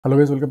Hello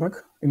guys, welcome back.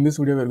 In this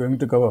video, we are going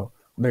to cover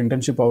the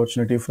internship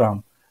opportunity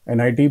from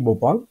NIT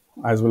Bhopal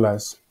as well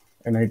as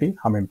NIT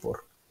Hamirpur.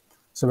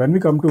 So when we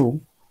come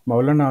to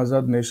Maulana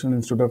Azad National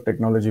Institute of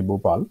Technology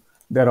Bhopal,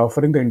 they are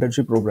offering the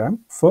internship program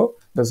for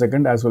the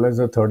second as well as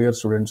the third year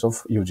students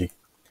of UG.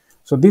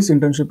 So this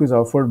internship is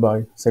offered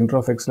by Center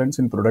of Excellence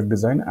in Product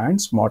Design and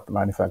Smart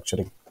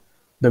Manufacturing.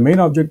 The main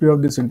objective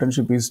of this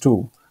internship is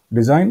to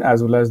design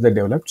as well as the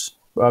develops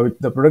with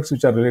the products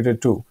which are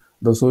related to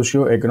the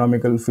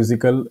socio-economical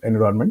physical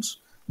environments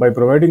by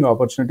providing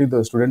opportunity to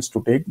the students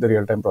to take the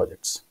real-time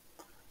projects.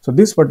 So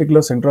this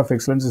particular Center of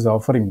Excellence is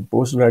offering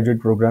postgraduate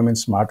program in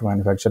smart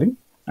manufacturing,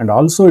 and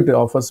also it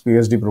offers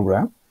PhD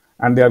program,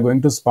 and they are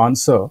going to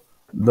sponsor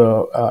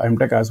the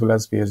MTech as well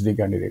as PhD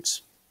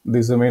candidates.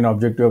 This is the main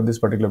objective of this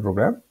particular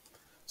program.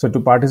 So to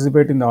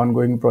participate in the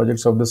ongoing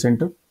projects of the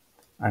center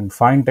and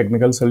find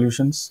technical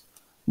solutions,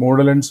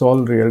 model and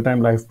solve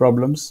real-time life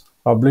problems,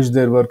 publish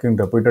their work in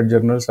reputed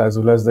journals as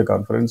well as the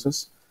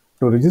conferences,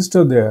 to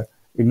register their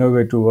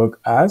innovative work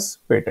as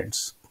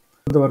patents.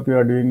 The work you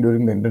are doing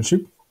during the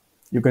internship,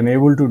 you can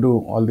able to do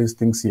all these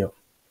things here.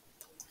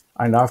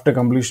 And after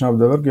completion of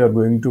the work, you are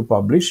going to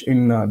publish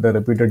in the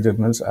reputed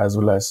journals as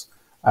well as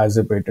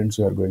a patents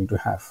you are going to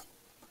have.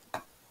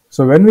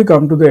 So when we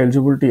come to the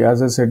eligibility,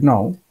 as I said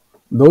now,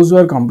 those who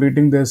are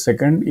completing their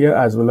second year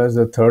as well as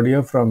the third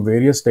year from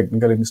various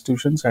technical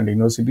institutions and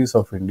universities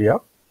of India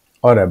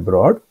or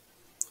abroad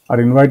are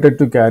invited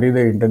to carry the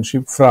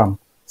internship from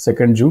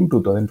 2nd June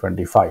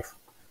 2025.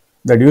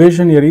 The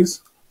duration here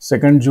is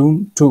 2nd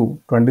June to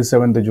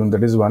 27th June,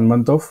 that is 1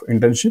 month of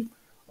internship,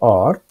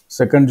 or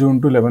 2nd June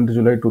to 11th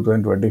July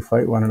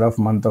 2025, 1.5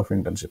 month of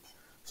internship.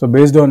 So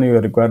based on your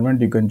requirement,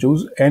 you can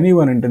choose any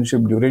one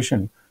internship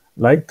duration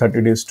like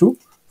 30 days to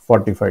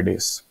 45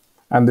 days.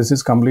 And this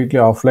is completely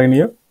offline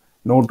here.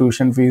 No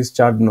tuition fees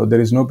charged, no, there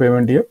is no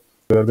payment here.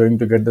 You are going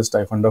to get the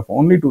stipend of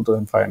only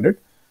 2,500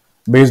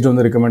 based on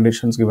the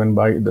recommendations given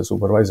by the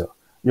supervisor.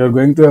 You are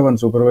going to have one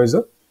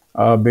supervisor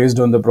based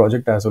on the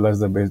project as well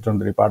as based on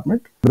the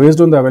department. Based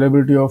on the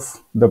availability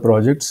of the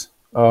projects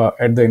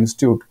at the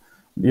institute,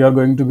 you are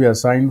going to be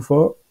assigned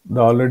for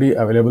the already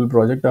available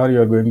project, or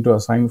you are going to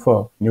assign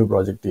for new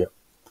project here.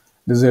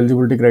 This is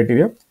eligibility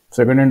criteria.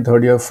 Second and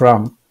third year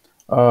from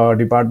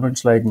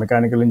departments like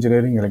mechanical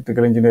engineering,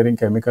 electrical engineering,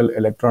 chemical,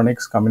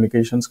 electronics,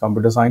 communications,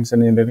 computer science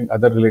and engineering,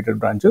 other related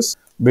branches.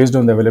 Based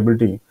on the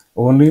availability,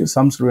 only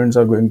some students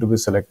are going to be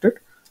selected,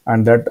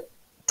 and that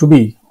to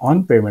be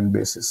on payment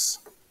basis.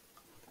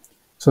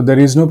 So there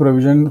is no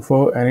provision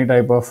for any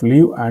type of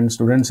leave, and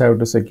students have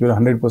to secure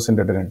 100%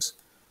 attendance.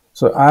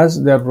 So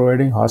as they are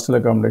providing hostel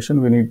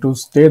accommodation, we need to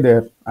stay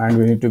there and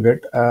we need to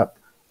get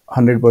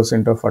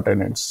 100% of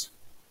attendance.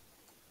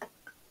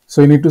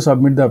 So you need to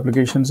submit the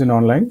applications in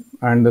online,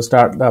 and the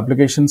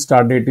application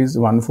start date is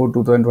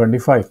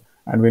 1/4/2025,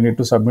 and we need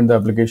to submit the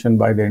application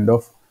by the end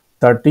of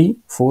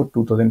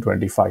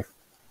 30/4/2025.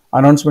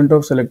 Announcement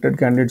of selected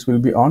candidates will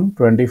be on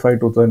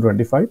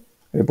 25/2025.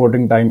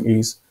 Reporting time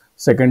is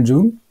 2nd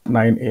June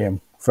 9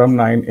 a.m. From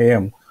 9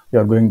 a.m. you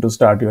are going to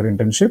start your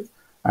internship,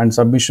 and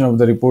submission of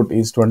the report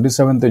is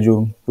 27th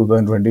June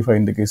 2025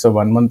 in the case of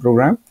 1 month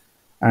program,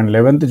 and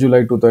 11th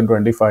July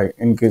 2025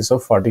 in case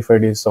of 45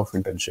 days of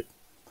internship.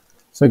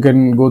 So you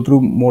can go through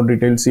more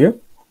details here.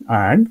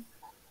 And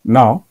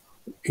now,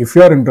 if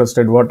you are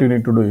interested, what you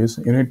need to do is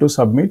you need to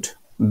submit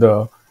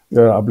your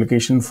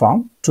application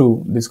form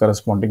to this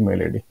corresponding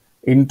mail ID,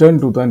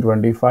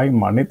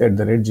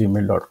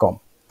 intern2025manit@gmail.com.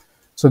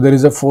 So there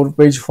is a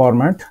 4-page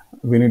format.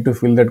 We need to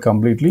fill that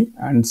completely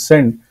and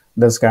send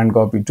the scanned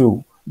copy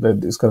to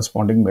this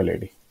corresponding mail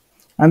ID.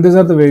 And these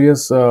are the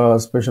various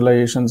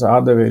specializations,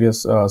 are the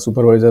various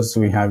supervisors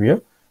we have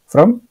here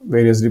from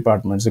various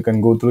departments. You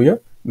can go through your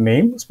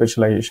name,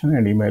 specialization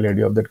and email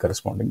ID of that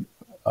corresponding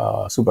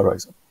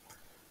supervisor.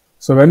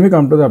 So when we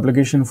come to the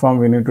application form,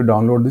 we need to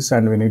download this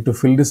and we need to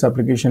fill this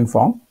application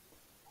form.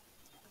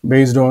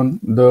 Based on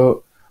the,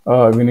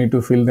 we need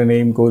to fill the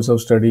name, course of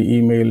study,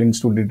 email,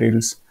 institute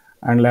details,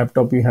 and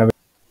laptop. You have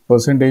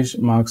percentage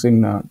marks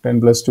in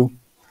 10+2,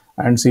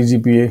 and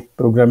CGPA,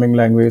 programming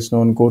language,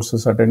 known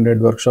courses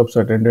attended, workshops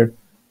attended,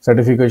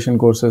 certification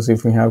courses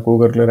if we have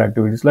co-curricular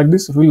activities. Like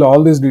this, fill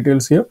all these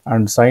details here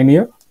and sign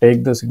here.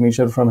 Take the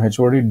signature from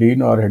HOD,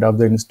 Dean or head of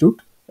the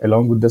institute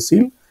along with the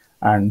seal,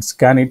 and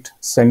scan it,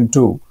 send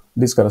to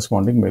this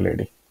corresponding mail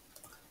ID.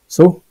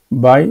 So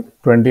by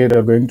 28th, you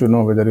are going to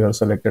know whether you are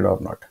selected or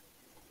not.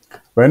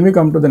 When we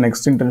come to the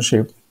next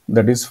internship,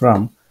 that is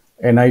from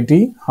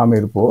NIT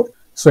Hamirpur.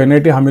 So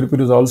NIT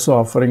Hamirpur is also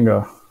offering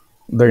the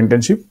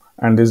internship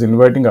and is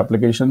inviting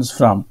applications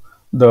from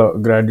the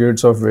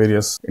graduates of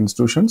various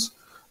institutions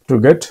to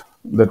get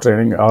the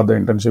training or the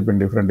internship in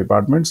different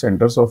department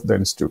centers of the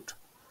institute.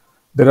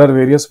 There are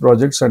various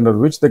projects under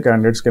which the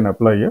candidates can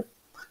apply here,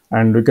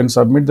 and we can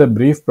submit the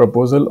brief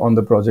proposal on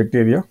the project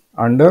area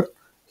under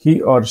he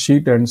or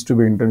she tends to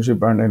be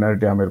internship and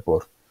NIT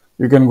Hamirpur.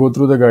 You can go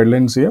through the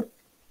guidelines here,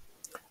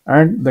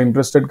 and the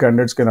interested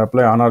candidates can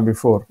apply on or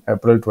before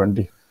April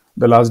 20.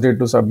 The last date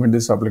to submit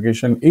this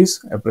application is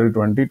April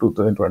 20,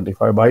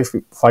 2025 by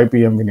 5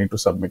 p.m. we need to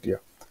submit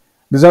here.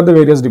 These are the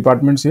various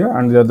departments here,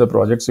 and these are the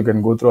projects. You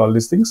can go through all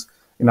these things.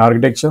 In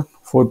architecture,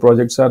 4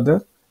 projects are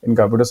there. In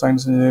computer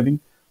science engineering,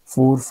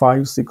 4,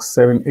 5, 6,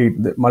 7,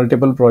 8. The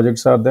multiple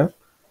projects are there.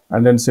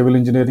 And then civil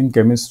engineering,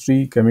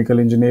 chemistry, chemical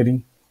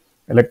engineering,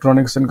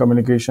 electronics and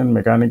communication,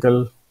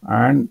 mechanical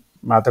and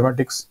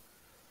mathematics,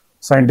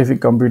 scientific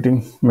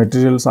computing,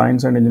 material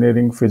science and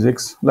engineering,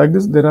 physics. Like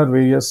this, there are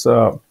various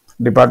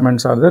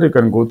departments are there. You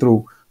can go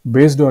through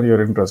based on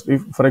your interest.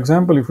 If, for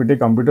example, if you take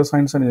computer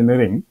science and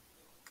engineering,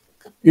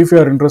 if you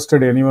are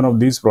interested in any one of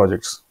these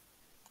projects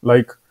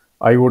like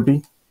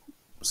IoT,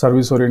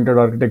 service oriented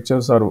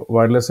architectures, or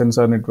wireless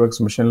sensor networks,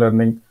 machine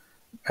learning,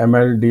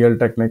 ML, DL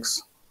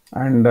techniques,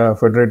 and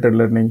federated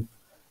learning,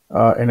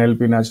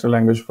 NLP, natural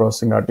language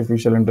processing,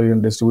 artificial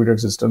intelligence, distributed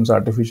systems,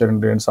 artificial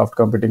intelligence, soft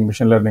computing,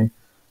 machine learning,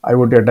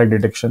 IoT attack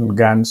detection,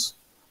 GANs.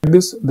 Like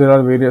this, there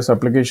are various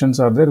applications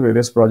are there,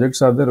 various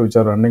projects are there which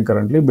are running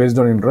currently based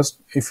on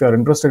interest. If you are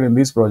interested in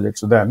these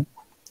projects, then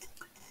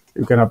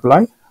you can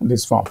apply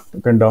this form.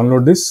 You can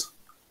download this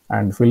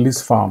and fill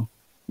this form,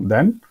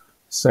 then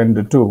send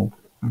it to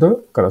the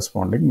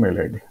corresponding mail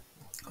ID.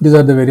 These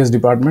are the various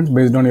departments.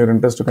 Based on your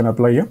interest, you can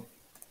apply here.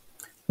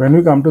 When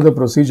we come to the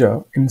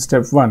procedure, in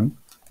step 1,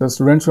 the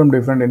students from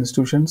different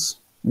institutions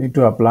need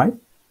to apply,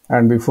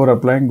 and before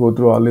applying, go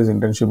through all these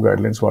internship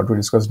guidelines what we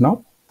discussed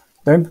now.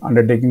 Then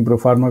undertaking pro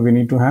forma we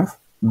need to have.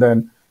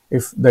 Then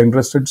if the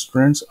interested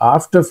students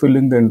after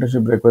filling the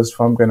internship request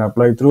form can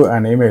apply through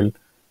an email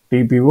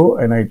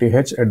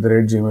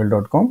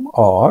tponith@gmail.com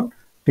or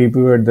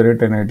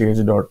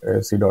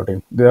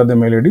tpo@nith.ac.in. They are the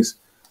mail IDs,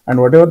 and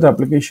whatever the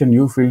application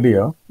you filled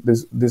here,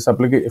 this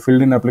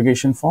filled in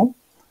application form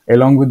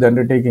along with the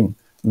undertaking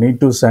need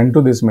to send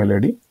to this mail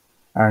ID,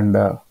 and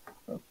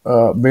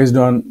based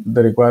on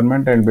the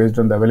requirement and based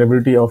on the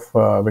availability of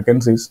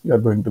vacancies, you are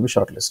going to be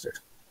shortlisted.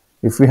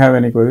 If you have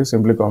any queries,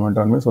 simply comment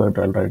on me so that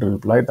I'll try to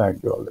reply.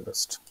 Thank you. All the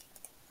best.